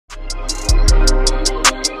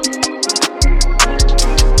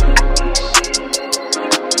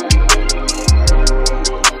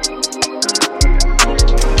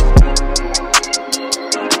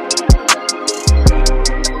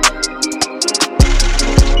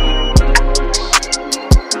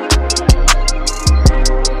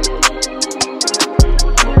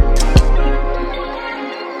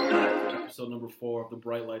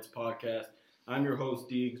Bright Lights podcast. I'm your host,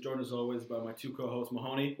 Deegs, joined as always by my two co-hosts,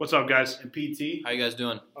 Mahoney. What's up, guys? And PT. How you guys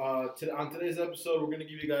doing? On today's episode, we're going to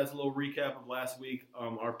give you guys a little recap of last week,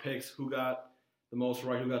 our picks, who got the most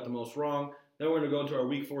right, who got the most wrong. Then we're going to go into our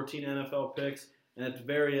Week 14 NFL picks, and at the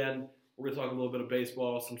very end, we're going to talk a little bit of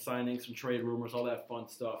baseball, some signings, some trade rumors, all that fun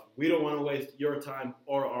stuff. We don't want to waste your time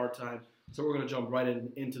or our time, so we're going to jump right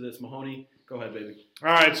into this. Mahoney, go ahead, baby.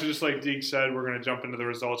 All right, so just like Deke said, we're going to jump into the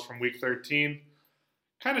results from Week 13.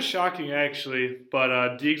 Kind of shocking, actually,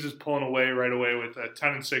 but Deegs is pulling away right away with a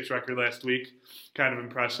 10-6 record last week. Kind of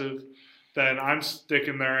impressive. Then I'm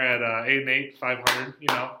sticking there at 8-8, 500. You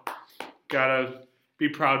know, gotta be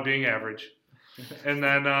proud being average. And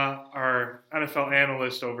then our NFL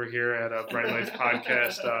analyst over here at Bright Lights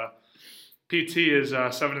Podcast, PT is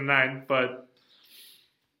 7-9, but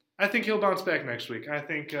I think he'll bounce back next week. I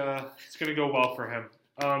think it's going to go well for him.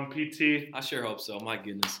 PT. I sure hope so. My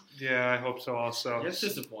goodness. Yeah, I hope so also. It's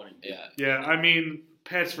disappointing. Yeah, I mean,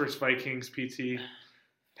 Pats versus Vikings, PT.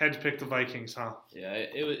 Had to pick the Vikings, huh? Yeah,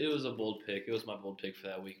 it was a bold pick. It was my bold pick for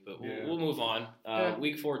that week, but we'll move on. Yeah.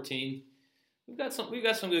 Week 14. We've got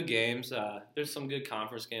some good games. There's some good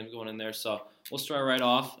conference games going in there, so we'll start right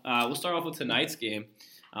off. We'll start off with tonight's game.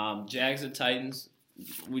 Jags at Titans.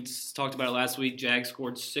 We talked about it last week. Jags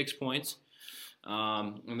scored 6 points,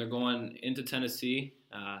 and they're going into Tennessee.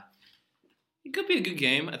 It could be a good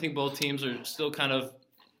game. I think both teams are still kind of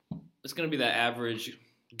 – it's going to be that average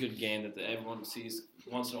good game that everyone sees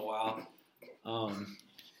once in a while.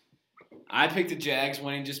 I picked the Jags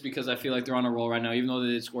winning just because I feel like they're on a roll right now. Even though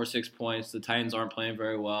they did score 6 points, the Titans aren't playing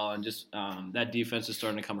very well, and just that defense is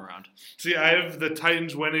starting to come around. See, I have the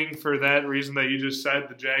Titans winning for that reason that you just said.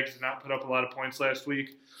 The Jags did not put up a lot of points last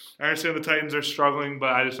week. I understand the Titans are struggling, but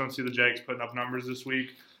I just don't see the Jags putting up numbers this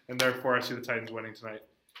week, and therefore I see the Titans winning tonight.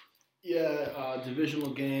 Yeah, divisional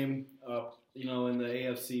game. In the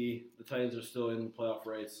AFC, the Titans are still in the playoff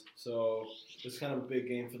race. So it's kind of a big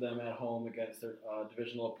game for them at home against their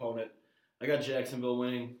divisional opponent. I got Jacksonville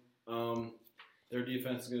winning. Their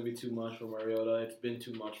defense is going to be too much for Mariota. It's been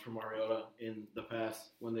too much for Mariota in the past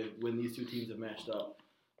when these two teams have matched up.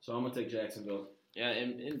 So I'm going to take Jacksonville. Yeah,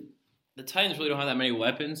 and the Titans really don't have that many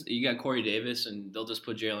weapons. You got Corey Davis, and they'll just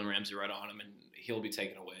put Jalen Ramsey right on him, and he'll be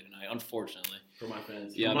taken away tonight, unfortunately. For my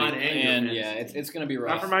fans. Yeah, it's going to be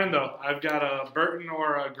rough. Not for mine, though. I've got Burton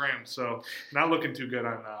or Graham, so not looking too good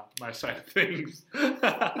on my side of things.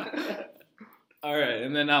 All right,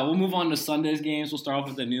 and then we'll move on to Sunday's games. We'll start off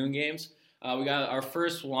with the noon games. We got our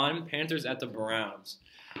first one, Panthers at the Browns.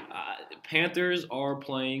 Panthers are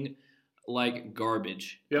playing like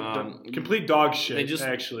garbage. Yep, complete dog shit,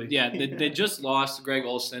 actually. Yeah, they just lost Greg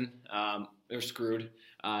Olsen. They're screwed.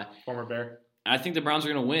 Former Bear. I think the Browns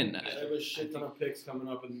are going to win. I have a shit ton of picks coming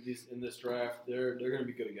up in this draft. They're going to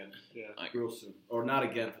be good again. Yeah, real soon. Or not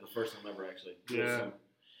again for the first time ever, actually. Real soon.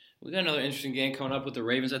 We got another interesting game coming up with the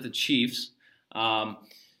Ravens at the Chiefs.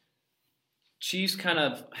 Chiefs kind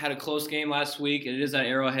of had a close game last week. It is at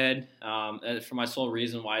Arrowhead. For my sole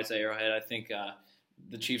reason why it's at Arrowhead, I think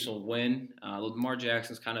the Chiefs will win. Lamar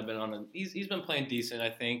Jackson's kind of been he's been playing decent,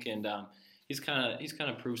 I think, and he's kind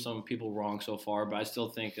of proved some people wrong so far. But I still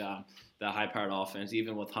think that high-powered offense,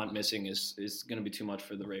 even with Hunt missing, is going to be too much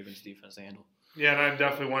for the Ravens defense to handle. Yeah, and I'm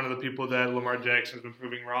definitely one of the people that Lamar Jackson's been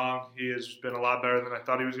proving wrong. He has been a lot better than I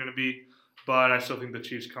thought he was going to be, but I still think the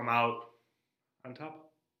Chiefs come out on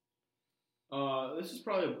top. This is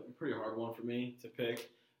probably a pretty hard one for me to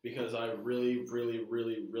pick because I really, really,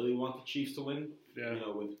 really, really want the Chiefs to win. Yeah.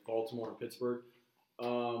 With Baltimore and Pittsburgh.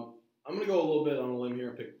 I'm gonna go a little bit on a limb here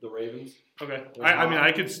and pick the Ravens. Okay.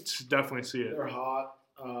 I could definitely see it. They're hot.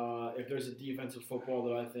 If there's a defensive football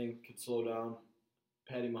that I think could slow down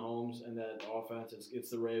Patty Mahomes and that offense, it's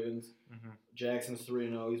the Ravens. Mm-hmm. Jackson's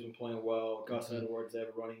 3-0. He's been playing well. Gus Edwards, they have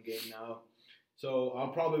a running game now. So I'll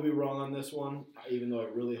probably be wrong on this one, even though I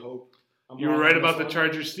really hope I'm You were right about the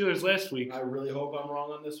Chargers-Steelers last week. I really hope I'm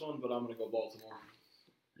wrong on this one, but I'm going to go Baltimore.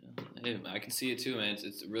 Hey, I can see it too, man.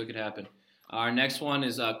 It really could happen. Our next one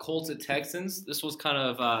is Colts at Texans. This was kind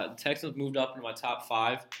of Texans moved up into my top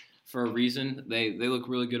 5 for a reason. They look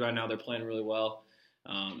really good right now. They're playing really well.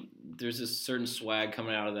 There's this certain swag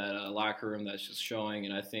coming out of that locker room that's just showing,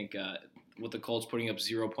 and I think with the Colts putting up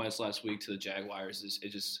 0 points last week to the Jaguars,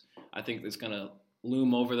 I think it's going to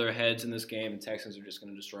loom over their heads in this game, and Texans are just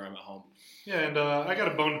going to destroy them at home. Yeah, and I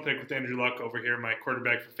got a bone to pick with Andrew Luck over here, my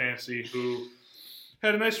quarterback for fantasy, who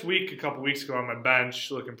had a nice week a couple weeks ago on my bench,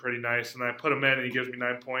 looking pretty nice, and I put him in, and he gives me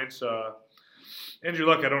 9 points. Andrew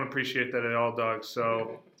Luck, I don't appreciate that at all, Doug.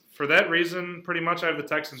 So for that reason, pretty much I have the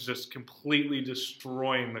Texans just completely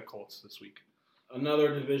destroying the Colts this week.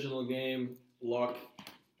 Another divisional game. Luck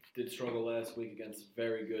did struggle last week against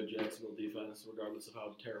very good Jacksonville defense, regardless of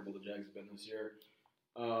how terrible the Jags have been this year.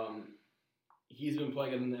 He's been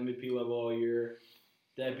playing at an MVP level all year.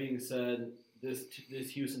 That being said, this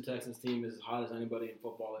Houston Texans team is as hot as anybody in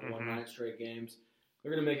football. They won 9 straight games.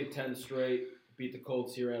 They're going to make it 10 straight, beat the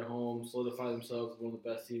Colts here at home, solidify themselves as one of the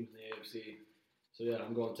best teams in the AFC. So, yeah,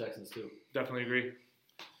 I'm going Texans too. Definitely agree.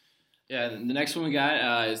 Yeah, the next one we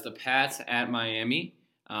got is the Pats at Miami.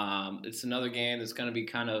 It's another game that's going to be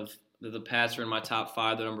kind of the Pats are in my top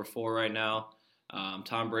 5. They're number 4 right now.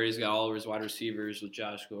 Tom Brady's got all of his wide receivers with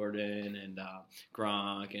Josh Gordon and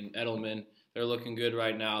Gronk and Edelman. They're looking good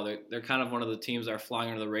right now. They're kind of one of the teams that are flying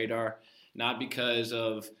under the radar, not because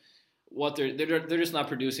of what they're just not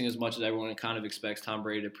producing as much as everyone kind of expects Tom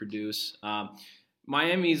Brady to produce.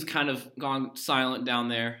 Miami's kind of gone silent down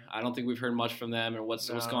there. I don't think we've heard much from them or what's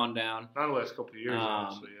gone down. Not the last couple of years,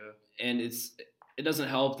 honestly, yeah. And it doesn't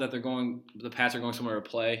help that the Pats are going somewhere to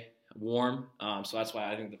play warm. So that's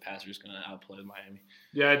why I think the Pats are just going to outplay Miami.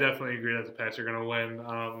 Yeah, I definitely agree that the Pats are going to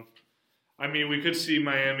win. I mean, we could see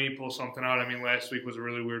Miami pull something out. I mean, last week was a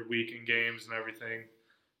really weird week in games and everything.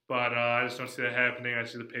 But I just don't see that happening. I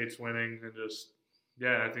see the Patriots winning and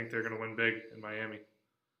I think they're going to win big in Miami.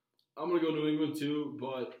 I'm going to go New England too,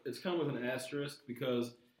 but it's kind of with an asterisk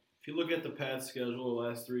because if you look at the Pats' schedule the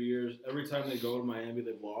last 3 years, every time they go to Miami,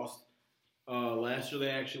 they've lost. Last year they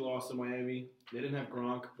actually lost to Miami. They didn't have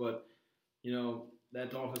Gronk, but, that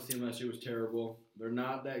Dolphins team last year was terrible. They're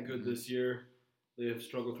not that good this year. They have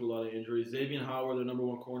struggled through a lot of injuries. Xavier Howard, their number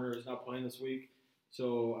 1 corner, is not playing this week.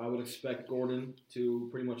 So I would expect Gordon to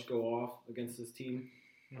pretty much go off against this team.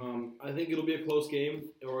 I think it'll be a close game,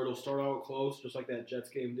 or it'll start out close, just like that Jets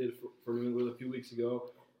game did for New England a few weeks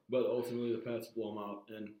ago. But ultimately, the Pats blow them out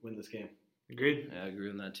and win this game. Agreed? Yeah, I agree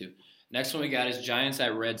on that too. Next one we got is Giants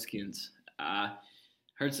at Redskins.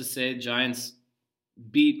 Hurts to say, Giants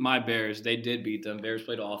beat my Bears. They did beat them. Bears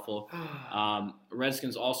played awful.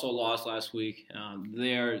 Redskins also lost last week.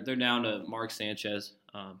 They're down to Mark Sanchez.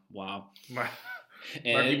 Wow. Mark.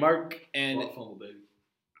 And fumble, baby.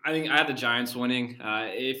 I think I have the Giants winning.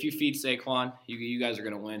 If you feed Saquon, you guys are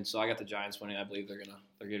going to win. So I got the Giants winning. I believe they're gonna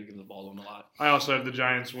give the ball to them a lot. I also have the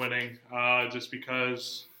Giants winning, just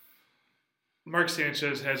because Mark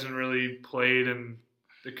Sanchez hasn't really played in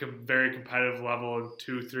the very competitive level in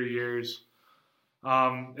 2-3 years.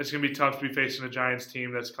 It's going to be tough to be facing a Giants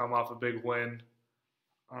team that's come off a big win.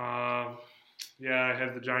 I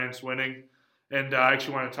have the Giants winning. And I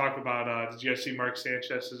actually want to talk about, did you guys see Mark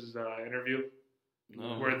Sanchez's interview?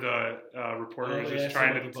 No. Where the reporter was just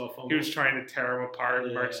trying to tear him apart.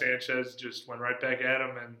 And Mark Sanchez just went right back at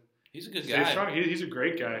him. And he's a good guy. He's a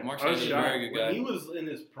great guy. Mark Sanchez is a very good guy. When he was in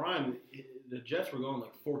his prime, the Jets were going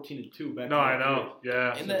like 14-2 back. No, I know.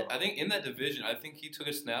 Yeah. I think in that division, I think he took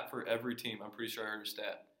a snap for every team. I'm pretty sure I heard a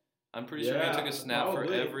stat. I'm pretty sure he took a snap for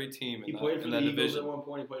every team he played for the Eagles at one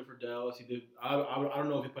point. He played for Dallas. He did. I don't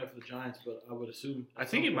know if he played for the Giants, but I would assume. I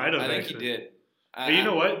think he might have. I think he did. But you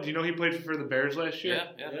know what? Do you know he played for the Bears last year?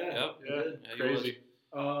 Yeah. Crazy.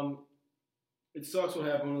 It sucks what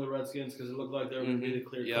happened with the Redskins because it looked like they were going to be the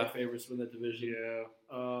clear-cut favorites to win that division.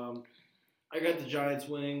 Yeah. I got the Giants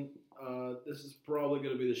winning. This is probably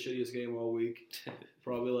going to be the shittiest game all week.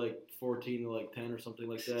 Probably like 14-10 or something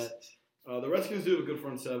like that. The Redskins do have a good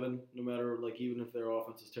front seven, no matter even if their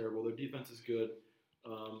offense is terrible. Their defense is good.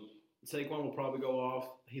 Saquon will probably go off.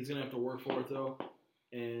 He's going to have to work for it though.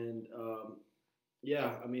 And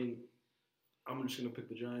I'm just going to pick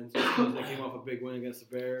the Giants because they came off a big win against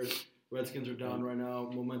the Bears. Redskins are down right now.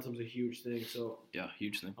 Momentum's a huge thing, so yeah,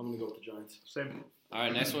 huge thing. I'm going to go with the Giants. Same. All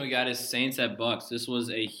right, next one we got is Saints at Bucks. This was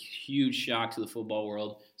a huge shock to the football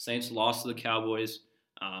world. Saints lost to the Cowboys.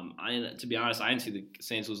 To be honest, I didn't see the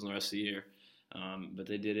Saints losing the rest of the year, but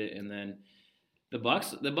they did it. And then the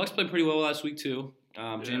Bucks played pretty well last week too.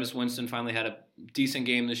 Jameis Winston finally had a decent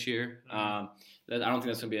game this year. I don't think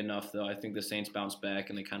that's gonna be enough though. I think the Saints bounce back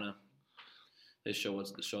and they show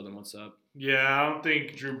them what's up. Yeah, I don't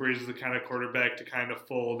think Drew Brees is the kind of quarterback to kind of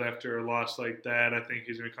fold after a loss like that. I think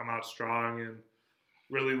he's going to come out strong and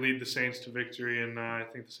really lead the Saints to victory, and I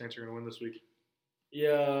think the Saints are going to win this week.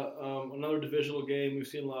 Yeah, another divisional game. We've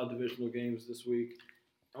seen a lot of divisional games this week.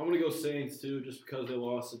 I'm going to go Saints, too, just because they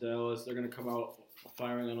lost to Dallas. They're going to come out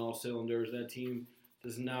firing on all cylinders. That team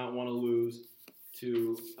does not want to lose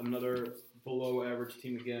to another below-average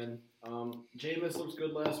team again. Jameis looks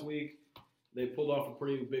good last week. They pulled off a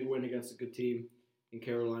pretty big win against a good team in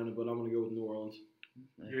Carolina, but I'm going to go with New Orleans.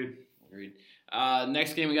 Agreed.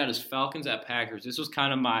 Next game we got is Falcons at Packers. This was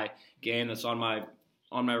kind of my game that's on my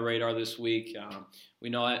radar this week. We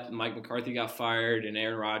know that Mike McCarthy got fired, and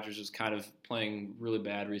Aaron Rodgers is kind of playing really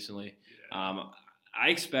bad recently. I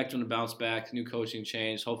expect him to bounce back. New coaching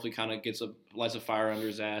change. Hopefully, kind of lights a fire under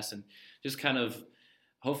his ass, and just kind of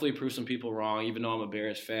hopefully prove some people wrong. Even though I'm a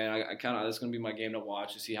Bears fan, I kind of that's going to be my game to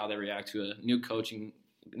watch to see how they react to a new coach in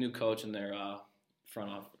their front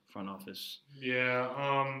office. Yeah,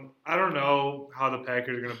 I don't know how the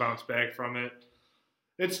Packers are going to bounce back from it.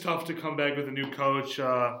 It's tough to come back with a new coach.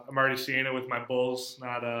 I'm already seeing it with my Bulls.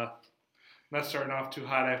 Not starting off too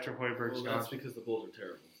hot after Hoiberg's gone. That's because the Bulls are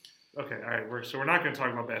terrible. Okay, all right. We're not going to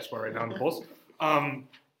talk about basketball right now in the Bulls.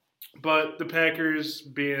 But the Packers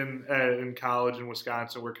being in college in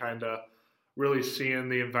Wisconsin, we're kind of really seeing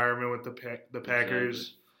the environment with the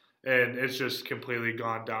Packers, and it's just completely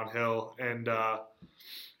gone downhill. And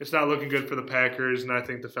it's not looking good for the Packers, and I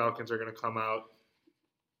think the Falcons are going to come out.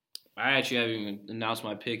 I actually haven't even announced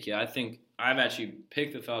my pick yet. I think I've actually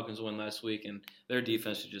picked the Falcons to win last week, and their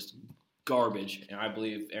defense is just garbage, and I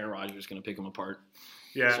believe Aaron Rodgers is going to pick them apart.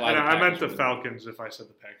 Yeah, so and I meant the Falcons if I said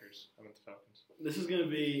the Packers. I meant the Falcons. This is going to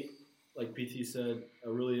be, like PT said,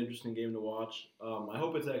 a really interesting game to watch. I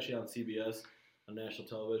hope it's actually on CBS, on national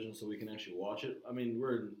television, so we can actually watch it. I mean,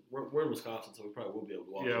 we're in Wisconsin, so we probably will be able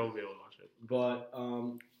to watch it. Yeah, we'll be able to watch it. But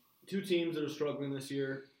two teams that are struggling this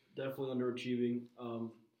year, definitely underachieving.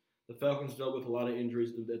 The Falcons dealt with a lot of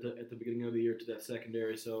injuries at the beginning of the year to that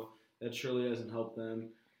secondary, so that surely hasn't helped them.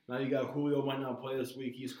 Now you got Julio might not play this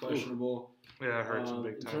week. He's questionable. Yeah, it hurts him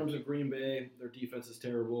big time. In terms of Green Bay, their defense is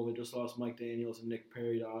terrible. They just lost Mike Daniels and Nick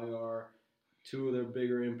Perry to IR, two of their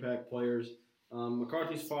bigger impact players.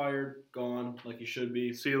 McCarthy's fired, gone, like he should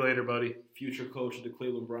be. See you later, buddy. Future coach of the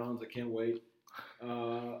Cleveland Browns. I can't wait.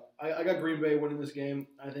 I got Green Bay winning this game.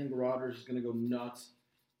 I think Rodgers is going to go nuts.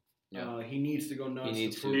 Yeah. He needs to go nuts. He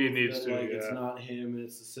needs to. It's not him and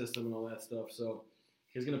it's the system and all that stuff. So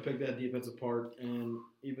he's going to pick that defense apart. And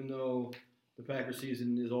even though the Packers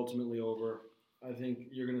season is ultimately over, I think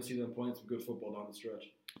you're going to see them playing some good football down the stretch.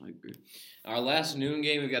 I agree. Our last noon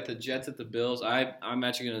game, we got the Jets at the Bills. I'm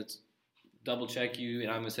actually going to double check you, and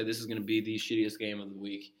I'm going to say this is going to be the shittiest game of the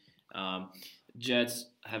week. Jets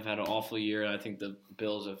have had an awful year, and I think the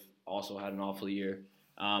Bills have also had an awful year.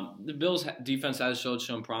 The Bills' defense has showed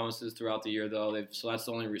some promises throughout the year, though. So that's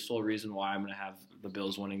the only sole reason why I'm going to have the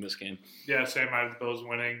Bills winning this game. Yeah, same. I have the Bills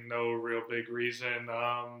winning. No real big reason.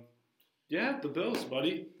 Yeah, the Bills,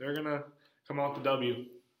 buddy. They're going to come out with the W.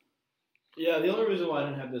 Yeah, the only reason why I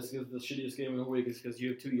didn't have this is the shittiest game of the week is because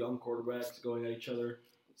you have two young quarterbacks going at each other.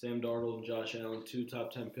 Sam Darnold and Josh Allen, two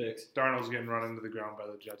top 10 picks. Darnold's getting run into the ground by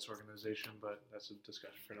the Jets organization, but that's a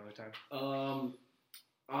discussion for another time.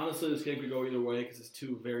 Honestly, this game could go either way because it's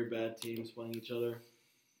two very bad teams playing each other.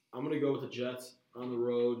 I'm going to go with the Jets on the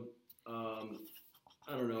road.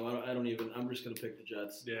 I don't know. I'm just going to pick the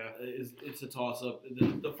Jets. Yeah. It's a toss-up.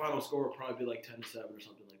 The final score will probably be like 10-7 or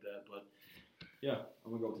something like that. But, yeah,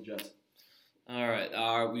 I'm going to go with the Jets. All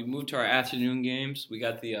right. We moved to our afternoon games. We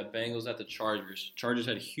got the Bengals at the Chargers. Chargers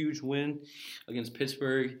had a huge win against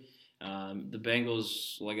Pittsburgh. The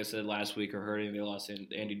Bengals, like I said last week, are hurting. They lost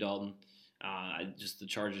Andy Dalton. The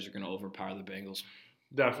Chargers are going to overpower the Bengals.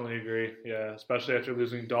 Definitely agree. Yeah, especially after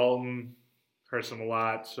losing Dalton, hurts them a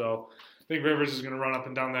lot. So I think Rivers is going to run up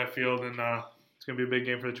and down that field, and it's going to be a big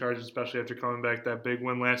game for the Chargers, especially after coming back that big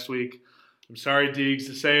win last week. I'm sorry, Deegs,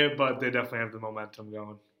 to say it, but they definitely have the momentum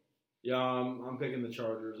going. Yeah, I'm picking the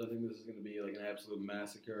Chargers. I think this is going to be like an absolute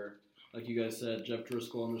massacre. Like you guys said, Jeff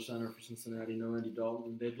Driscoll under center for Cincinnati, no Andy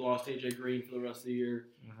Dalton. They've lost A.J. Green for the rest of the year,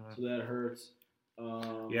 so that hurts.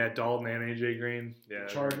 Yeah, Dalton and A.J. Green. Yeah.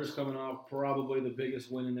 Chargers coming off probably the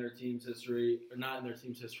biggest win in their team's history, or not in their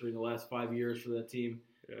team's history, in the last 5 years for that team.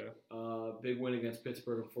 Yeah. Big win against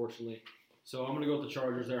Pittsburgh, unfortunately. So I'm going to go with the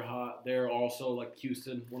Chargers. They're hot. They're also, like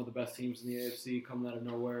Houston, one of the best teams in the AFC, coming out of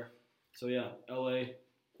nowhere. So, yeah, L.A.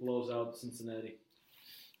 blows out Cincinnati.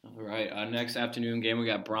 All right, next afternoon game, we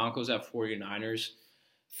got Broncos at 49ers.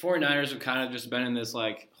 49ers have kind of just been in this,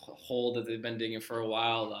 like, hole that they've been digging for a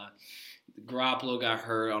while. Garoppolo got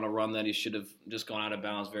hurt on a run that he should have just gone out of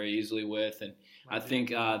bounds very easily with. And I think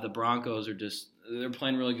the Broncos are they're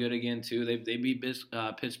playing really good again, too. They beat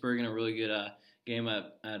Pittsburgh in a really good game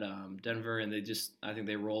at Denver, and I think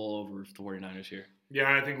they roll over the 49ers here.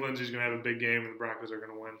 Yeah, I think Lindsey's going to have a big game, and the Broncos are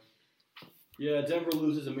going to win. Yeah, Denver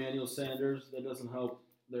loses Emmanuel Sanders. That doesn't help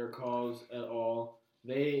their cause at all.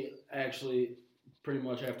 They actually pretty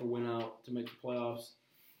much have to win out to make the playoffs.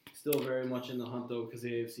 Still very much in the hunt, though, because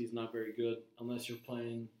the AFC is not very good unless you're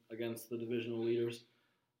playing against the divisional leaders.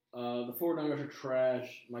 The 49ers are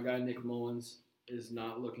trash. My guy Nick Mullins is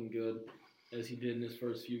not looking good as he did in his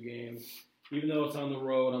first few games. Even though it's on the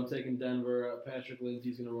road, I'm taking Denver. Patrick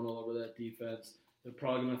Lindsey's going to run all over that defense. They're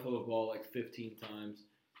probably going to throw the ball like 15 times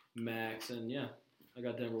max. And, yeah, I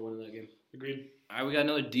got Denver winning that game. Agreed. All right, we got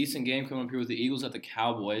another decent game coming up here with the Eagles at the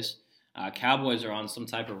Cowboys. Cowboys are on some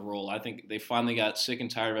type of roll. I think they finally got sick and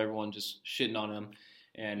tired of everyone just shitting on them.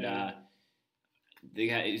 And they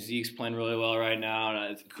got Zeke's playing really well right now.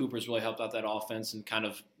 And Cooper's really helped out that offense and kind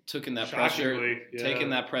of taking that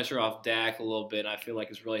pressure off Dak a little bit. And I feel like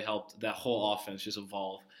it's really helped that whole offense just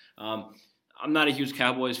evolve. I'm not a huge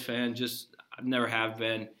Cowboys fan. I've never have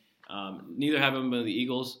been. Neither have been the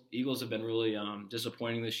Eagles. Eagles have been really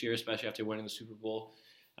disappointing this year, especially after winning the Super Bowl.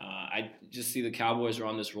 I just see the Cowboys are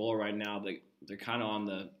on this roll right now. They're kind of on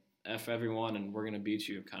the F everyone, and we're going to beat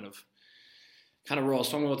you kind of roll.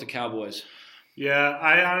 So I'm going with the Cowboys. Yeah,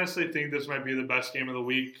 I honestly think this might be the best game of the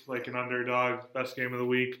week, like an underdog, best game of the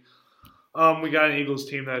week. We got an Eagles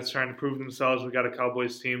team that's trying to prove themselves. We got a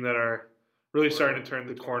Cowboys team that are really starting to turn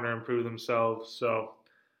the corner and prove themselves. So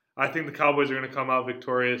I think the Cowboys are going to come out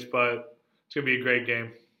victorious, but it's going to be a great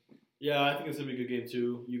game. Yeah, I think it's going to be a good game,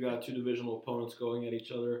 too. You got two divisional opponents going at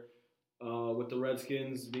each other. With the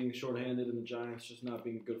Redskins being shorthanded and the Giants just not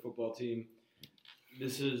being a good football team.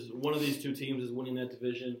 This is one of these two teams is winning that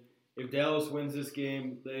division. If Dallas wins this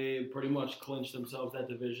game, they pretty much clinch themselves that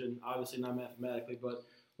division. Obviously not mathematically, but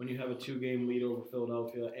when you have a 2-game lead over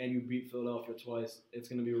Philadelphia and you beat Philadelphia twice, it's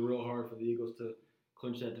going to be real hard for the Eagles to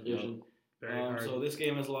clinch that division. So this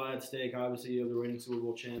game has a lot at stake. Obviously, you have the reigning Super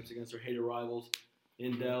Bowl champs against their hated rivals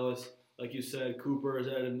in Dallas. Like you said, Cooper has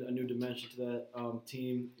added a new dimension to that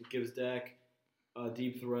team. It gives Dak a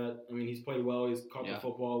deep threat. I mean, he's played well. He's caught the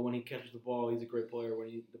football. When he catches the ball, he's a great player.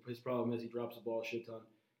 His problem is he drops the ball a shit ton.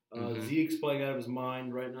 Zeke's playing out of his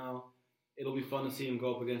mind right now. It'll be fun to see him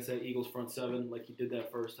go up against that Eagles front seven like he did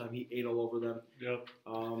that first time. He ate all over them. Yep.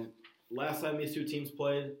 Last time these two teams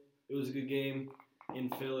played, it was a good game in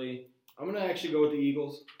Philly. I'm going to actually go with the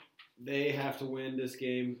Eagles. They have to win this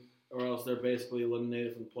game or else they're basically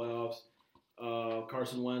eliminated from the playoffs.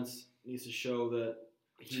 Carson Wentz needs to show that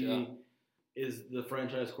he is the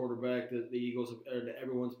franchise quarterback that the Eagles that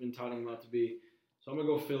everyone's been touting him out to be. So I'm going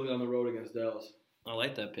to go Philly on the road against Dallas. I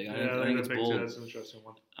like that pick. I think think it's bold. That's an interesting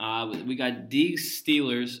one. We got Deeks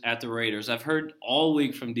Steelers at the Raiders. I've heard all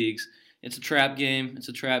week from Deeks. It's a trap game. It's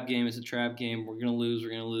a trap game. It's a trap game. We're gonna lose.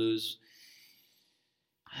 We're gonna lose.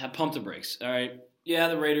 Pump the brakes. All right. Yeah,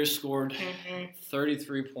 the Raiders scored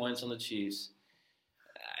 33 points on the Chiefs.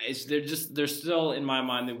 They're still in my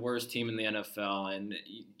mind the worst team in the NFL, and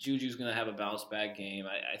Juju's gonna have a bounce back game.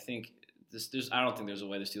 I think. I don't think there's a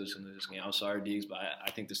way the Steelers can lose this game. I'm sorry, Deeks, but I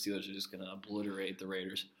think the Steelers are just going to obliterate the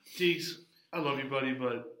Raiders. Deeks, I love you, buddy,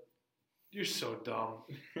 but you're so dumb.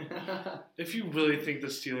 If you really think the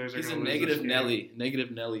Steelers are going to lose this game. Negative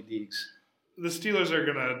Nelly Deeks. The Steelers are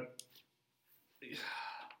going to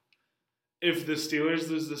 – if the Steelers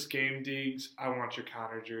lose this game, Deeks, I want your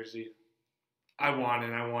Connor jersey. I want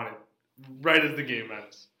it right as the game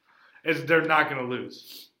ends. They're not going to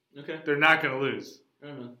lose. Okay. They're not going to lose. I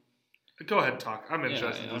don't know. Go ahead, talk. I'm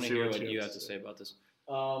interested to see what you have to say about this.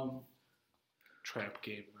 Trap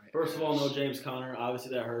game. Right? First of all, no James Conner.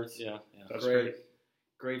 Obviously, that hurts. Yeah. That's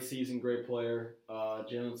great season, great player.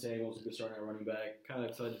 Jalen Samuels is a good starting at running back. Kind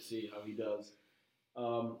of excited to see how he does.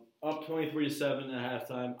 Up 23-7 at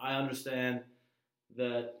halftime. I understand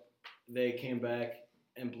that they came back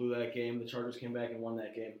and blew that game. The Chargers came back and won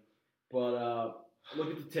that game. But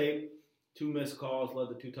look at the tape. 2 missed calls led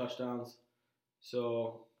to 2 touchdowns.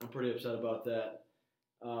 So I'm pretty upset about that.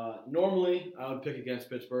 Normally, I would pick against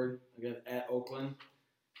Pittsburgh, again at Oakland.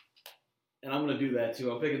 And I'm going to do that,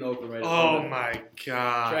 too. I'm picking Oakland right now. Oh, my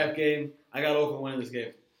God. Trap game. I got Oakland winning this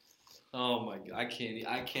game. Oh, my God. I can't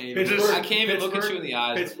even look at you in the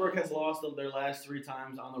eyes. Pittsburgh has lost their last 3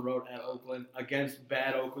 times on the road at Oakland against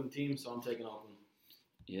bad Oakland teams, so I'm taking Oakland.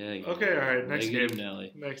 Yeah. Okay, all right. Next game.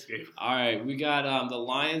 Nelly. Next game. All right, we got the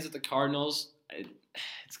Lions at the Cardinals.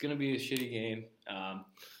 It's going to be a shitty game.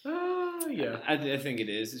 Yeah. I think it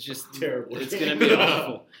is. It's just terrible. It's going to be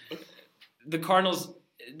awful. The Cardinals,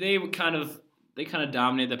 they kind of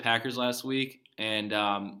dominated the Packers last week, and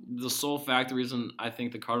the sole fact, the reason I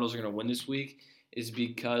think the Cardinals are going to win this week is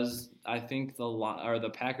because I think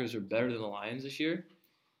the Packers are better than the Lions this year,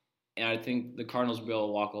 and I think the Cardinals will be able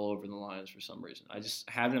to walk all over the Lions for some reason. I just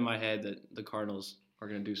have it in my head that the Cardinals are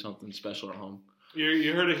going to do something special at home.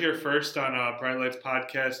 You heard it here first on Bright Lights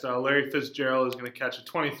Podcast. Larry Fitzgerald is going to catch a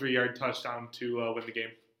 23-yard touchdown to win the game.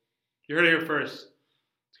 You heard it here first.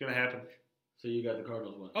 It's going to happen. So you got the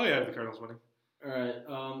Cardinals winning. Oh, yeah, I have the Cardinals winning. All right.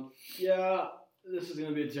 Yeah, this is going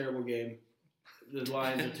to be a terrible game. The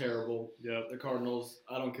Lions are terrible. Yep. The Cardinals,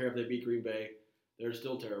 I don't care if they beat Green Bay. They're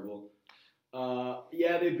still terrible.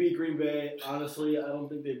 Yeah, they beat Green Bay. Honestly, I don't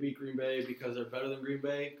think they beat Green Bay because they're better than Green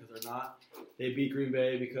Bay, because they're not. They beat Green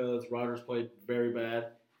Bay because Rodgers played very bad,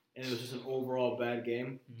 and it was just an overall bad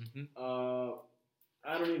game. Mm-hmm.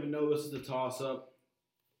 I don't even know this is a toss-up.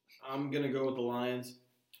 I'm going to go with the Lions.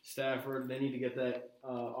 Stafford, they need to get that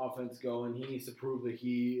offense going. He needs to prove that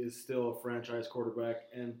he is still a franchise quarterback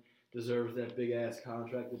and deserves that big-ass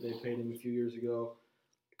contract that they paid him a few years ago.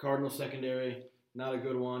 Cardinals secondary, not a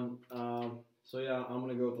good one. So, yeah, I'm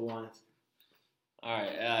going to go with the Lions. All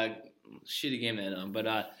right. Shitty game then.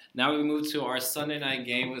 But now we move to our Sunday night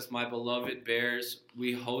game with my beloved Bears.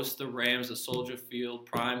 We host the Rams at Soldier Field,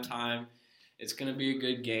 prime time. It's going to be a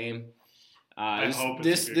good game.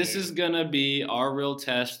 This is going to be our real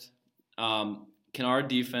test. Can our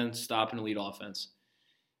defense stop an elite offense?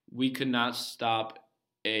 We could not stop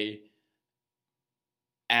a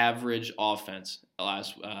average offense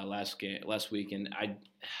last week, and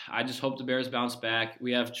I just hope the Bears bounce back.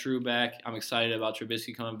 We have True back. I'm excited about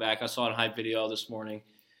Trubisky coming back. I saw a hype video this morning.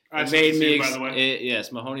 By the way.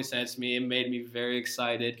 Yes, Mahoney sent it to me. It made me very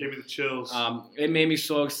excited. Gave me the chills. It made me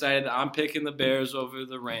so excited that I'm picking the Bears over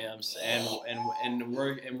the Rams, and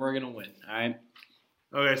we're gonna win. All right.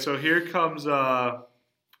 Okay, so here comes. All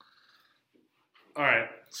right,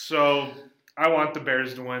 so I want the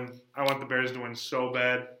Bears to win. I want the Bears to win so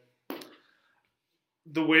bad.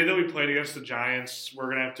 The way that we played against the Giants, we're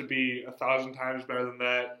gonna have to be 1,000 times better than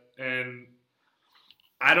that, and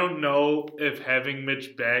I don't know if having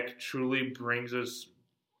Mitch back truly brings us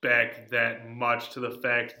back that much to the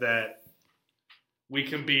fact that we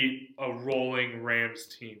can beat a rolling Rams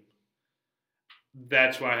team.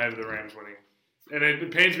 That's why I have the Rams winning. And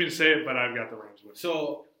it pains me to say it, but I've got the Rams winning.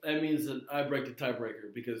 So that means that I break the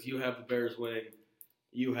tiebreaker because you have the Bears winning,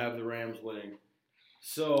 you have the Rams winning.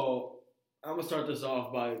 So I'm going to start this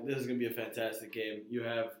off by this is going to be a fantastic game. You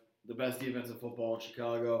have the best defense in football in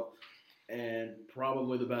Chicago and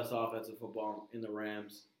probably the best offensive football in the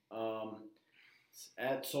Rams. It's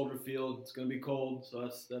at Soldier Field. It's going to be cold, so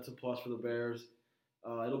that's a plus for the Bears.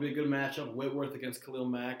 It'll be a good matchup. Whitworth against Khalil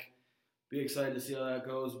Mack. Be excited to see how that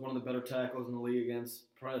goes. One of the better tackles in the league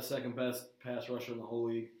against probably the second best pass rusher in the whole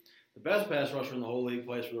league. The best pass rusher in the whole league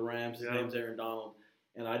plays for the Rams. His name's Aaron Donald.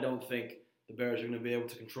 And I don't think the Bears are going to be able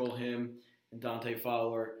to control him and Dante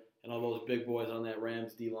Fowler and all those big boys on that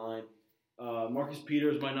Rams D-line. Marcus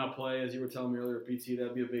Peters might not play, as you were telling me earlier, PT.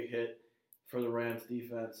 That'd be a big hit for the Rams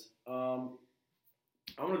defense. I'm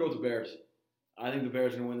going to go with the Bears. I think the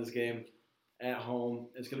Bears are going to win this game at home.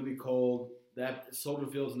 It's going to be cold. That Soldier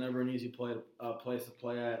Field is never an easy place to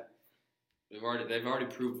play at. They've already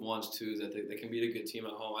proved once too that they can beat a good team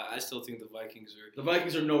at home. I still think the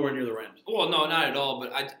Vikings are nowhere near the Rams. Well, no, not at all.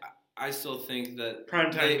 But I still think that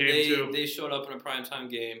primetime game too. They showed up in a primetime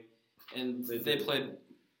game and they played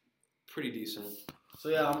pretty decent. So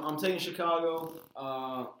yeah, I'm taking Chicago.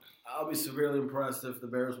 I'll be severely impressed if the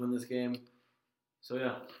Bears win this game. So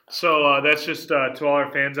yeah. So that's just to all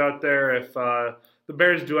our fans out there. If the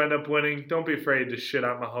Bears do end up winning, don't be afraid to shit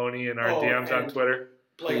on Mahoney and our DMs on Twitter.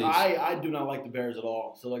 Like I do not like the Bears at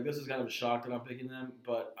all. So like this is kind of a shock that I'm picking them,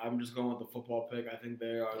 but I'm just going with the football pick. I think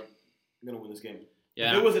they are going to win this game.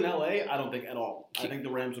 Yeah. If it was in LA, I don't think at all. I think the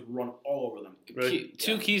Rams would run all over them. Really?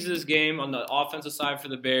 Two keys to this game on the offensive side for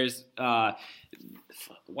the Bears.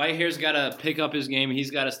 Whitehair's got to pick up his game.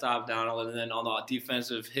 He's got to stop Donald. And then on the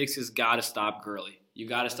defensive, Hicks has got to stop Gurley. You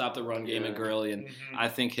got to stop the run game at Gurley. And I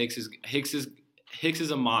think Hicks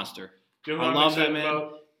is a monster. You know what I love that man.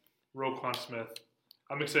 About Roquan Smith.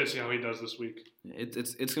 I'm excited to see how he does this week.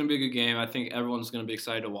 It's going to be a good game. I think everyone's going to be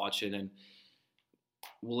excited to watch it, and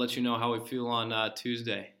we'll let you know how we feel on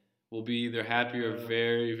Tuesday. We'll be either happy or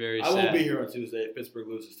very, very sad. I won't be here on Tuesday if Pittsburgh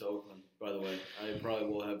loses to Oakland, by the way. I probably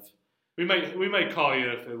will have. We might call you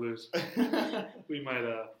if they lose. we might.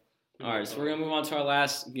 All right, so we're going to move on to our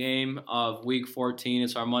last game of Week 14.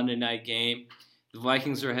 It's our Monday night game. The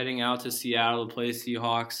Vikings are heading out to Seattle to play the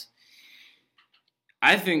Seahawks.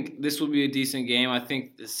 I think this will be a decent game. I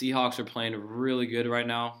think the Seahawks are playing really good right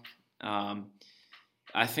now.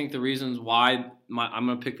 I think the reasons why I'm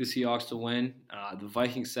going to pick the Seahawks to win, the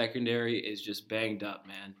Vikings secondary is just banged up,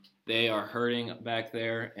 man. They are hurting back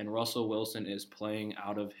there, and Russell Wilson is playing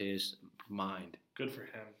out of his mind. Good for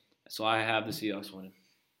him. So I have the Seahawks winning.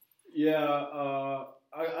 Yeah,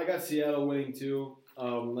 I got Seattle winning too.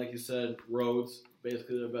 Like you said, Rhodes,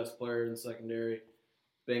 basically their best player in the secondary,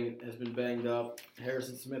 has been banged up.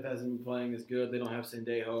 Harrison Smith hasn't been playing as good. They don't have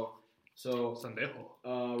Sendejo. So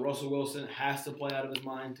Russell Wilson has to play out of his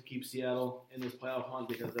mind to keep Seattle in this playoff hunt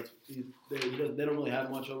because they don't really have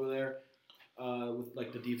much over there with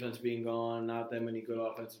like the defense being gone, not that many good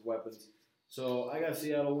offensive weapons. So I got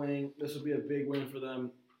Seattle winning. This would be a big win for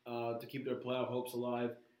them to keep their playoff hopes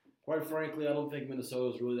alive. Quite frankly, I don't think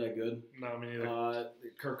Minnesota is really that good. No, me neither.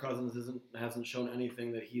 Kirk Cousins hasn't shown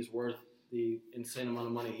anything that he's worth the insane amount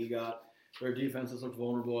of money he got. Their defenses look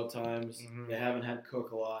vulnerable at times. Mm-hmm. They haven't had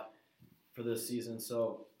Cook a lot for this season,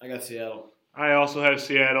 so I got Seattle. I also have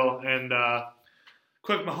Seattle, and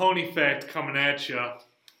quick Mahoney fact coming at you.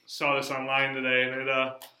 Saw this online today, and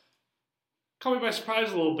it caught me by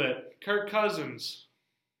surprise a little bit. Kirk Cousins,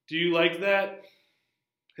 do you like that?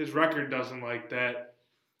 His record doesn't like that.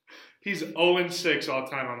 He's 0-6 all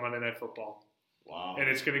time on Monday Night Football. Wow. And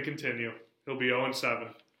it's going to continue. He'll be 0-7.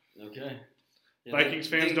 Okay. Yeah, Vikings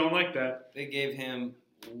fans don't like that. They gave him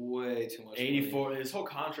way too much 84. money. His whole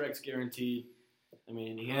contract's guaranteed. I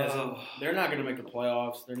mean, he hasn't. They're not going to make the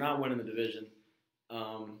playoffs. They're not winning the division.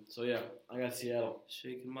 So yeah, I got Seattle.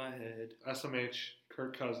 Shaking my head. SMH,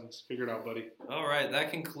 Kirk Cousins. Figure it out, buddy. All right, that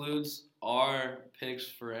concludes our picks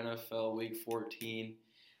for NFL Week 14.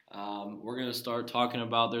 We're going to start talking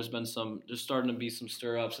about there's starting to be some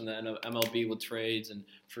stir-ups in the MLB with trades and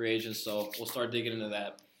free agents, so we'll start digging into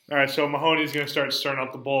that. All right, so Mahoney's going to start stirring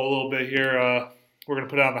up the bowl a little bit here. We're going to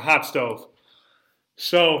put it on the hot stove.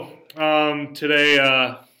 So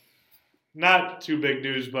today, not too big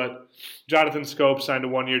news, but Jonathan Scope signed a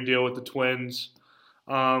 1-year deal with the Twins.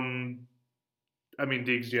 Deeks,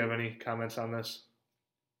 do you have any comments on this?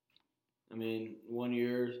 I mean, 1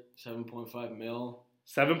 year, $7.5 million.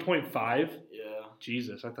 7.5? Yeah.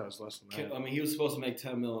 Jesus, I thought it was less than that. I mean, he was supposed to make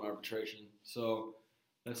 $10 million in arbitration, so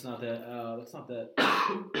that's not it's not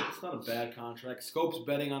a bad contract. Scope's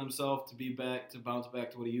betting on himself to bounce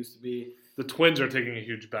back to what he used to be. The Twins are taking a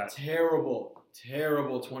huge bet. Terrible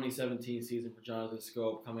 2017 season for Jonathan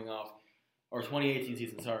Scope coming off, or 2018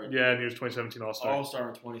 season, sorry. Yeah, and he was 2017 All-Star. All-Star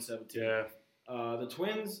in 2017. Yeah. The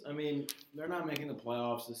Twins, I mean, they're not making the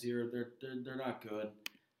playoffs this year. They're not good.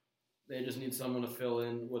 They just need someone to fill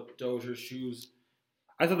in with Dozier's shoes.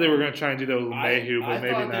 I thought they were going to try and do that with Mayhew, but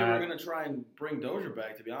maybe not. I thought they were going to try and bring Dozier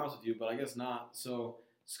back, to be honest with you, but I guess not. So,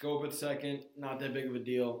 Scope at second, not that big of a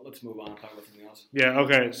deal. Let's move on and talk about something else. Yeah,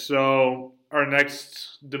 okay. So, our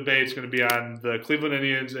next debate is going to be on the Cleveland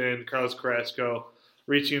Indians and Carlos Carrasco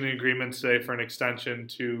reaching an agreement today for an extension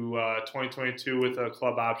to 2022 with a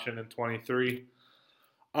club option in 23.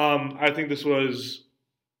 I think this was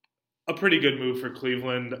a pretty good move for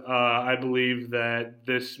Cleveland. I believe that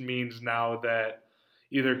this means now that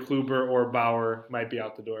either Kluber or Bauer might be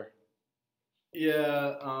out the door.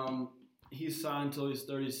 Yeah, he's signed until he's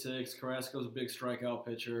 36. Carrasco's a big strikeout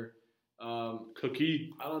pitcher.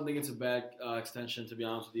 Cookie. I don't think it's a bad extension, to be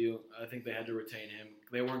honest with you. I think they had to retain him.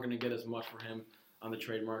 They weren't going to get as much for him on the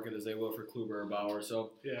trade market as they will for Kluber or Bauer.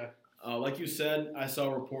 So, yeah. Like you said, I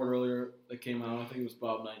saw a report earlier that came out, I think it was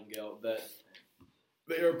Bob Nightingale, that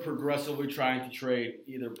they are progressively trying to trade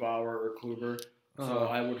either Bauer or Kluber. So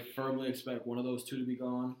I would firmly expect one of those two to be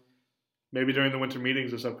gone. Maybe during the winter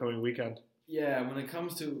meetings this upcoming weekend. Yeah, when it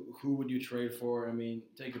comes to who would you trade for, I mean,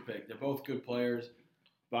 take a pick. They're both good players.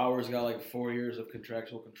 Bauer's got like 4 years of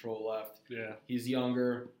contractual control left. Yeah. He's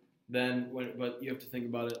younger. But you have to think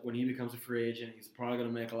about it. When he becomes a free agent, he's probably going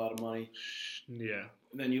to make a lot of money. Yeah.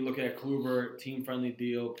 And then you look at Kluber, team-friendly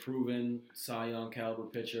deal, proven Cy Young caliber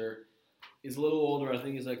pitcher. He's a little older. I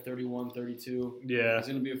think he's like 31, 32. Yeah. He's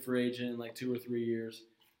going to be a free agent in like 2 or 3 years.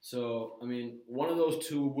 So, I mean, one of those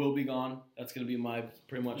two will be gone. That's going to be my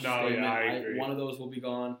pretty much statement. Yeah, I agree. One of those will be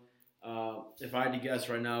gone. If I had to guess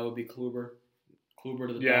right now, it would be Kluber. Kluber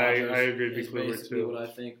to the Yeah, Dodgers. I agree with is Kluber basically too. what I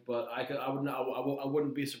think. But I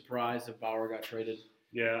wouldn't be surprised if Bauer got traded.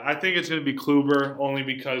 Yeah, I think it's going to be Kluber only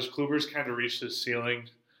because Kluber's kind of reached his ceiling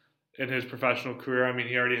in his professional career. I mean,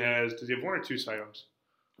 he already has – does he have 1 or 2 Cy Youngs?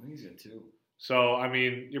 I think he's got 2. So, I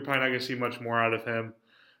mean, you're probably not going to see much more out of him.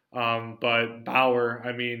 But Bauer,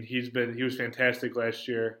 I mean, he was fantastic last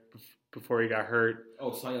year before he got hurt.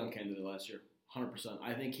 Oh, Cy Young came to it last year. 100%.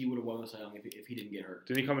 I think he would have won the Cy Young if he didn't get hurt.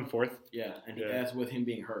 Didn't he come in 4th? Yeah, and that's with him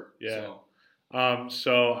being hurt. Yeah. So,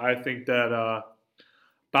 so I think that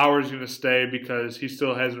Bauer's going to stay because he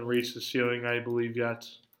still hasn't reached the ceiling, I believe, yet.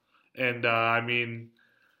 And, I mean,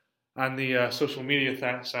 on the social media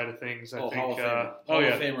side of things, I think Hall of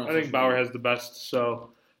Famer I think Bauer has the best.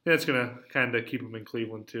 So that's going to kind of keep him in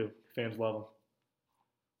Cleveland, too. Fans love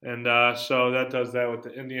him. And so that does that with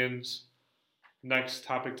the Indians. Next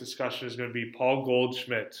topic discussion is going to be Paul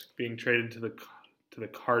Goldschmidt being traded to the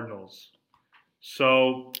Cardinals.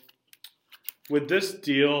 So with this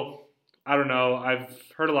deal, I don't know. I've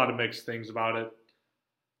heard a lot of mixed things about it.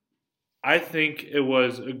 I think it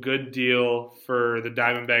was a good deal for the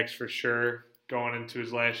Diamondbacks for sure, going into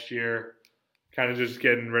his last year, kind of just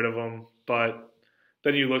getting rid of him. But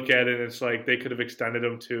then you look at it and it's like they could have extended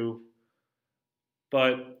him too.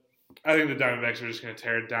 But I think the Diamondbacks are just going to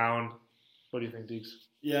tear it down. What do you think, Deeks?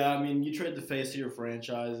 Yeah, I mean, you trade the face of your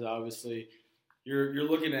franchise. Obviously, you're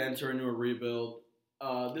looking to enter into a rebuild.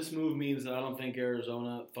 This move means that I don't think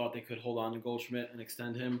Arizona thought they could hold on to Goldschmidt and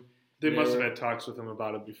extend him. They must have had talks with him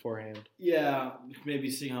about it beforehand. Yeah, maybe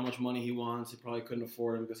seeing how much money he wants. He probably couldn't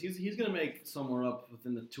afford him because he's going to make somewhere up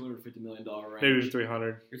within the $250 million range. Maybe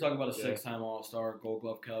 $300. You're talking about a six-time All-Star, Gold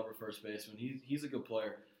Glove caliber first baseman. He's a good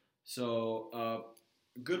player. So,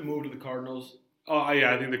 good move to the Cardinals. Oh,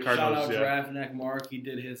 yeah, I think the Cardinals, Shout out Draft Neck Mark. He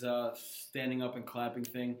did his standing up and clapping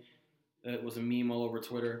thing. That was a meme all over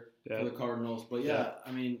Twitter for the Cardinals. But,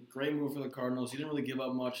 I mean, great move for the Cardinals. He didn't really give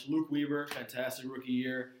up much. Luke Weaver, fantastic rookie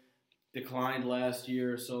year. Declined last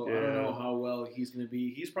year, so I don't know how well he's going to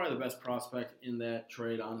be. He's probably the best prospect in that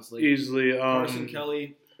trade, honestly. Easily. Carson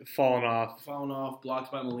Kelly. Fallen off,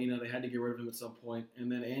 blocked by Molina. They had to get rid of him at some point.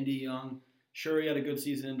 And then Andy Young. Sure, he had a good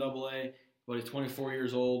season in AA, but he's 24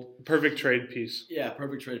 years old. Perfect trade piece. Yeah,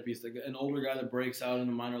 perfect trade piece. An older guy that breaks out in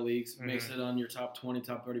the minor leagues, makes it on your top 20,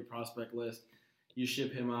 top 30 prospect list. You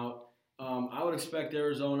ship him out. I would expect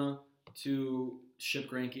Arizona to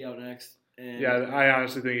ship Greinke out next. And I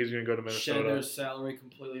honestly think he's going to go to Minnesota. Shed their salary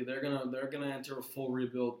completely. They're gonna enter a full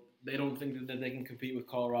rebuild. They don't think that they can compete with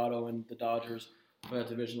Colorado and the Dodgers for that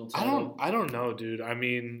divisional title. I don't know, dude. I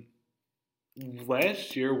mean,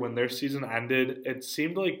 last year when their season ended, it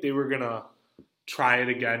seemed like they were gonna try it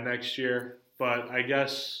again next year, but I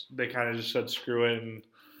guess they kind of just said screw it and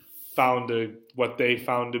found what they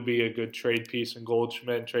found to be a good trade piece in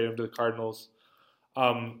Goldschmidt and trade him to the Cardinals.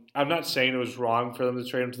 I'm not saying it was wrong for them to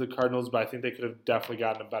trade him to the Cardinals, but I think they could have definitely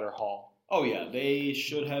gotten a better haul. Oh yeah, they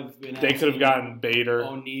should have been. They could have gotten Bader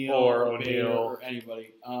O'Neill or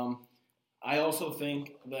anybody. I also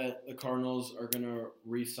think that the Cardinals are going to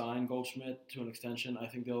re-sign Goldschmidt to an extension. I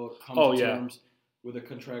think they'll come to terms with a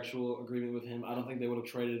contractual agreement with him. I don't think they would have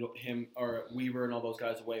traded him or Weaver and all those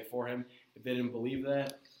guys away for him if they didn't believe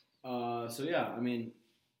that. I mean,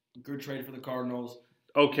 good trade for the Cardinals.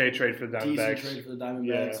 Okay trade for the Diamondbacks. Decent trade for the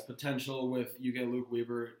Diamondbacks. Yeah. Potential with you get Luke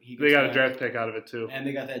Weaver. They got a draft pick out of it too. And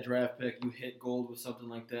they got that draft pick. You hit gold with something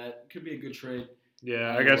like that. Could be a good trade.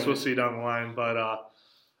 Yeah, I guess we'll see down the line. But I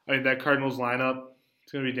mean that Cardinals lineup,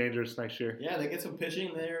 it's gonna be dangerous next year. Yeah, they get some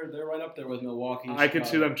pitching. They're right up there with Milwaukee. I could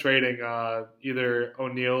see them trading either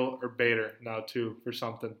O'Neill or Bader now too for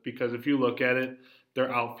something because if you look at it,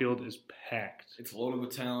 their outfield is packed. It's loaded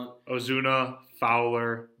with talent. Ozuna,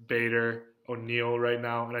 Fowler, Bader, O'Neill right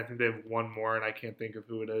now, and I think they have one more, and I can't think of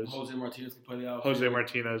who it is. Jose Martinez can play the outfield. Jose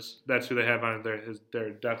Martinez, that's who they have on their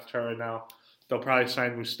depth chart right now. They'll probably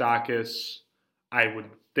sign Moustakas. I would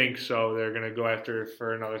think so. They're going to go after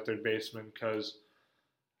for another third baseman because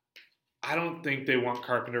I don't think they want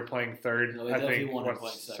Carpenter playing third. No, they definitely want him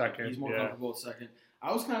playing second. He's more comfortable at second.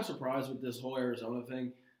 I was kind of surprised with this whole Arizona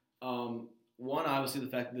thing. One, obviously,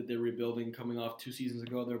 the fact that they're rebuilding coming off 2 seasons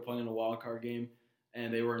ago. They were playing a wild card game.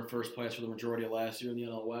 And they were in first place for the majority of last year in the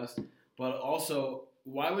NL West. But also,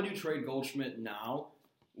 why would you trade Goldschmidt now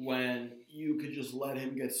when you could just let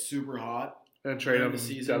him get super hot and trade him the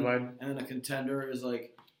season, deadline? And then a contender is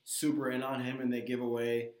like super in on him, and they give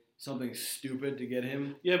away something stupid to get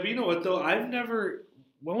him. Yeah, but you know what though?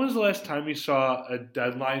 When was the last time you saw a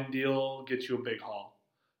deadline deal get you a big haul?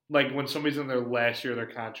 Like when somebody's in their last year of their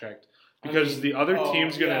contract, because the other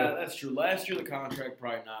team's gonna. Yeah, that's true. Last year the contract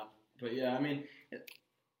probably not, but yeah, I mean.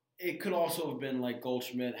 It could also have been like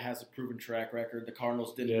Goldschmidt has a proven track record. The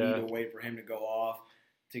Cardinals didn't need to wait for him to go off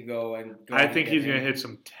to go and go. I think he's going to hit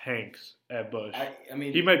some tanks at Busch. I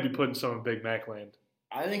mean, he might be putting some in Big Mac land.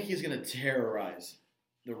 I think he's going to terrorize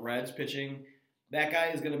the Reds pitching. That guy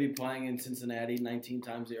is going to be playing in Cincinnati 19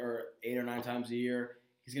 times or 8 or 9 times a year.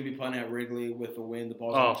 He's going to be playing at Wrigley with the wind. The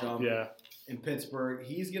ball's going to jump. Yeah. In Pittsburgh,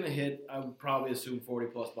 he's going to hit, I would probably assume,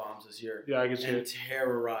 40-plus bombs this year. Yeah, I can see it. And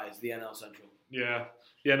terrorize the NL Central. Yeah.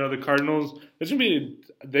 Yeah, no, the Cardinals,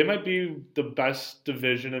 they might be the best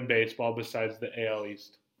division in baseball besides the AL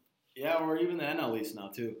East. Yeah, or even the NL East now,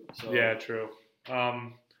 too. So. Yeah, true.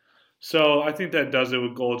 So I think that does it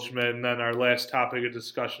with Goldschmidt. And then our last topic of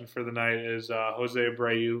discussion for the night is Jose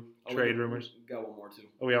Abreu trade rumors. We got one more, too.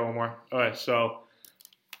 Oh, we got one more? Okay, so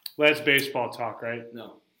let's baseball talk, right?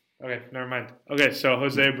 No. Okay, never mind. Okay, so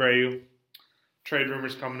Jose Abreu, trade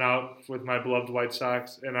rumors coming out with my beloved White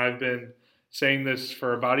Sox. And I've been saying this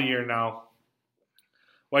for about a year now.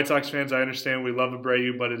 White Sox fans, I understand we love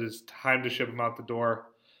Abreu, but it is time to ship him out the door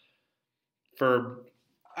for,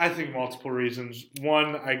 I think, multiple reasons.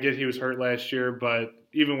 One, I get he was hurt last year, but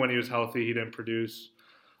even when he was healthy, he didn't produce.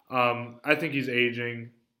 I think he's aging.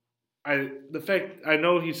 I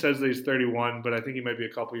know he says that he's 31, but I think he might be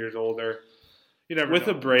a couple years older. You never With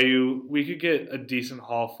know. Abreu, we could get a decent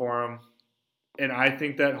haul for him, and I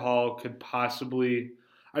think that haul could possibly.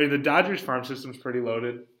 I mean, the Dodgers farm system's pretty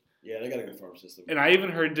loaded, Yeah, they got a good farm system. and I even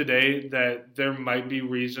heard today that there might be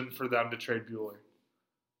reason for them to trade Buehler.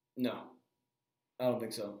 No, I don't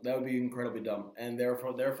think so. That would be incredibly dumb. And their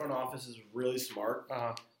front office is really smart.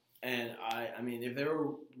 And I mean, if they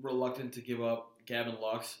were reluctant to give up Gavin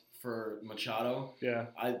Lux for Machado, Yeah,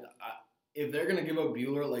 if they're gonna give up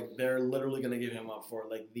Bueller, like they're literally gonna give him up for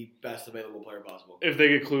like the best available player possible. if they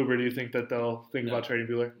get Kluber, do you think that they'll think No. about trading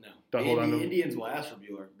Buehler? No, They'll hold on to the him? Indians will ask for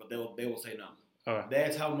Bueller, but they will say no. Okay.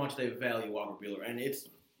 That's how much they value Walker Bueller, and it's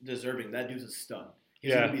deserving. That dude's a stud.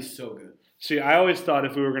 He's Yeah. gonna be so good. See, I always thought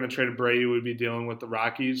if we were going to trade Abreu, we'd be dealing with the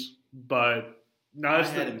Rockies, but now I it's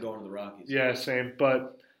had him going to the Rockies. yeah, same.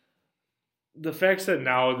 But the fact that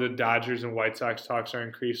now the Dodgers and White Sox talks are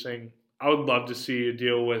increasing, I would love to see a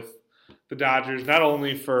deal with the Dodgers, not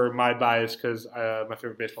only for my bias, because my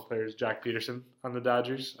favorite baseball player is Jack Peterson on the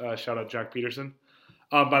Dodgers. Shout out Jack Peterson.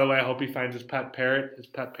 By the way, I hope he finds his pet parrot. His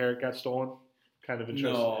pet parrot got stolen. Kind of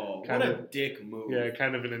interesting. No, Kind what of- a dick move. Yeah,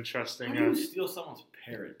 kind of an interesting. How do you steal someone's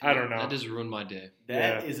parrot? I don't know. That just ruined my day.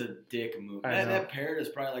 That Yeah. is a dick move. I And know. that parrot is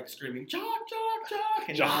probably like screaming, "Jock, jock, jock,"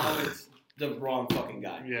 and Jock. now it's the wrong fucking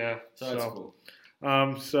guy. Yeah. So that's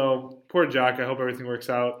cool. So poor Jock. I hope everything works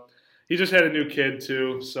out. He just had a new kid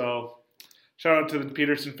too. So shout out to the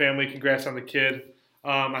Peterson family. Congrats on the kid.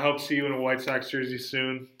 I hope to see you in a White Sox jersey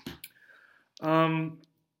soon.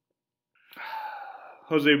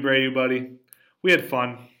 Jose Abreu, buddy. We had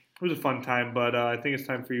fun. It was a fun time, but I think it's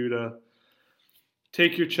time for you to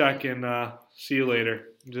take your check and see you later.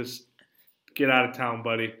 Just get out of town,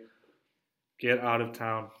 buddy. Get out of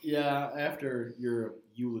town. Yeah, after your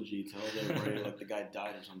eulogy, tell everybody like the guy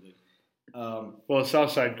died or something. Well, the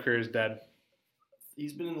Southside career is dead.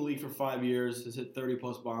 He's been in the league for 5 years. Has hit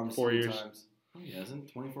 30-plus bombs 4 three years. times. No, he hasn't.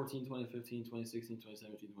 2014, 2015, 2016,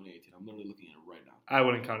 2017, 2018. I'm literally looking at it right now. I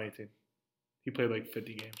wouldn't count 18. He played like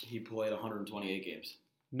 50 games. He played 128 games.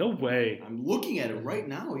 No way. I'm looking at it right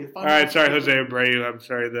now. He had All right, sorry, Jose Abreu. I'm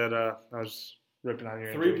sorry that I was ripping on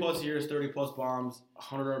your injury. 3+ years, 30+ bombs,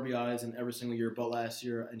 100 RBIs in every single year but last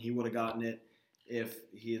year, and he would have gotten it if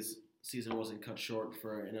his season wasn't cut short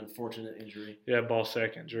for an unfortunate injury. Yeah, ball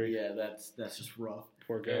sack injury. Yeah, that's just rough.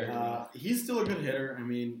 Poor guy. He's still a good hitter. I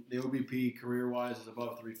mean, the OBP career-wise is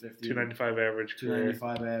above 350. 295 average career.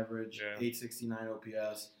 295 average, Yeah. 869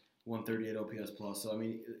 OPS, 138 OPS plus. So I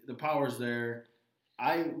mean, the power's there.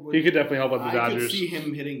 He could definitely help out the I could Dodgers. see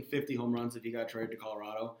him hitting 50 home runs if he got traded to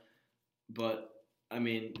Colorado. But I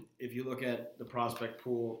mean, if you look at the prospect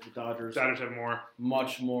pool, the Dodgers Dodgers have more.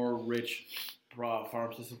 much more rich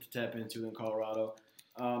farm system to tap into than Colorado.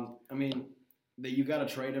 I mean, you got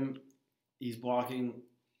to trade him. He's blocking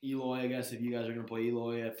Eloy, I guess, if you guys are going to play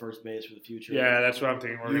Eloy at first base for the future. Yeah, that's what I'm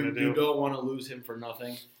thinking we're going to do. You don't want to lose him for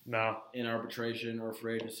nothing No. in arbitration or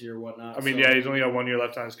free agency or whatnot. I mean, So yeah, he's only got 1 year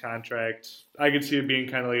left on his contract. I could see it being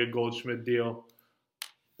kind of like a Goldschmidt deal.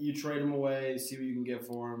 you trade him away, see what you can get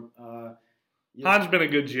for him. Han's been a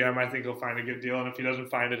good GM. I think he'll find a good deal, and if he doesn't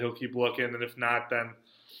find it, he'll keep looking. And if not, then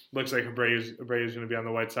looks like Abreu's going to be on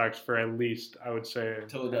the White Sox for at least, I would say,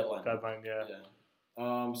 Till the deadline. yeah.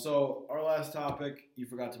 So our last topic, you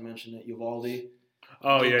forgot to mention it, Uvalde.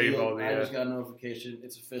 Oh, Big yeah, deal. Uvalde, I yeah. just got a notification.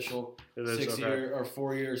 It's official. It is 6 okay. year or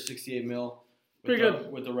 4 years, 68 mil. Pretty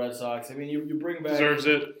good. With the Red Sox. I mean, you bring back Deserves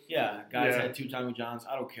it. Yeah, guys Yeah. had 2 Tommy Johns.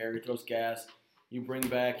 I don't care. He throws gas. You bring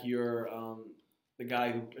back your the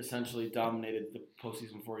guy who essentially dominated the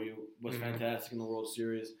postseason for you, was Mhm. fantastic in the World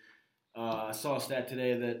Series. I saw a stat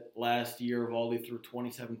today that last year Evaldi threw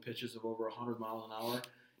 27 pitches of over 100 miles an hour.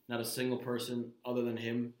 Not a single person other than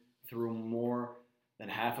him threw more than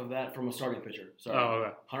half of that from a starting pitcher. Sorry, Oh,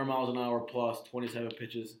 okay. 100 miles an hour plus 27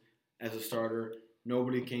 pitches as a starter.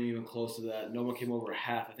 Nobody came even close to that. No one came over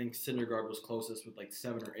half. I think Syndergaard was closest with like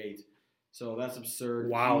 7 or 8. So that's absurd.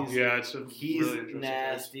 Wow. He's, Yeah, it's a he's really interesting.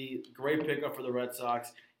 nasty. Great pickup for the Red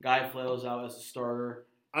Sox. Guy flails out as a starter.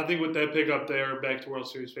 I think with that pickup, they are back to World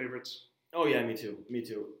Series favorites. Oh yeah, me too.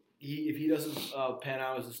 If he doesn't pan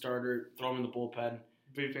out as a starter, throw him in the bullpen.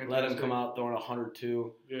 Be fantastic. Let him come out throwing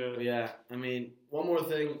 102. Yeah. But yeah, I mean, one more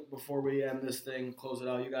thing before we end this thing, close it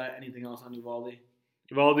out. You got anything else on Uvalde?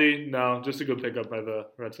 Evaldi, no, just a good pickup by the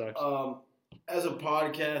Red Sox. As a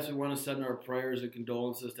podcast, we want to send our prayers and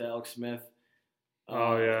condolences to Alex Smith.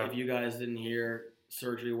 Oh, yeah. If you guys didn't hear,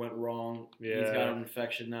 surgery went wrong. Yeah. He's got an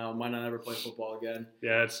infection now. Might not ever play football again.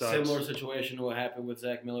 Yeah, it sucks. Similar situation to what happened with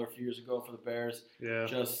Zach Miller a few years ago for the Bears. Yeah.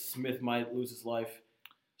 Just Smith might lose his life.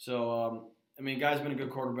 So I mean, guy's been a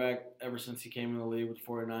good quarterback ever since he came in the league with the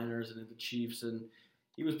 49ers and the Chiefs, and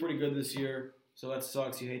he was pretty good this year. So that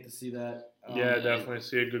sucks. You hate to see that. Yeah, definitely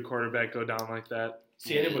see a good quarterback go down like that.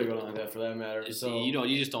 See anybody go down like that for that matter. So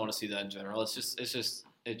you just don't want to see that in general.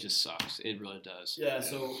 It just sucks. It really does. Yeah,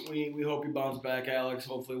 so we hope you bounce back, Alex.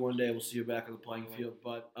 Hopefully one day we'll see you back on the playing field.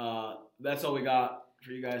 But that's all we got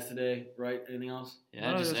for you guys today, right? Anything else?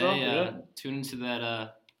 Yeah, tune into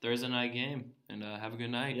that Thursday night game and have a good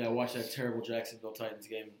night. Yeah, watch that terrible Jacksonville Titans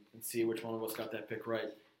game and see which one of us got that pick right.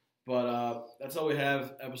 But that's all we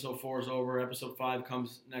have. Episode 4 is over. Episode 5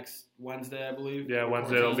 comes next Wednesday, I believe. Yeah,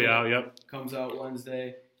 Wednesday it'll be out, yep. Comes out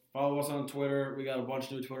Wednesday. Follow us on Twitter. We got a bunch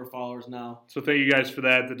of new Twitter followers now. So thank you guys for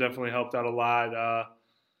that. That definitely helped out a lot.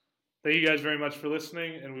 Thank you guys very much for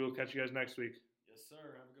listening, and we will catch you guys next week. Yes, sir.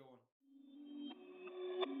 Have a good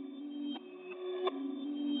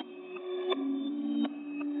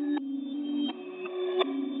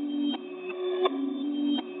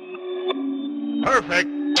one.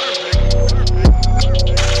 Perfect.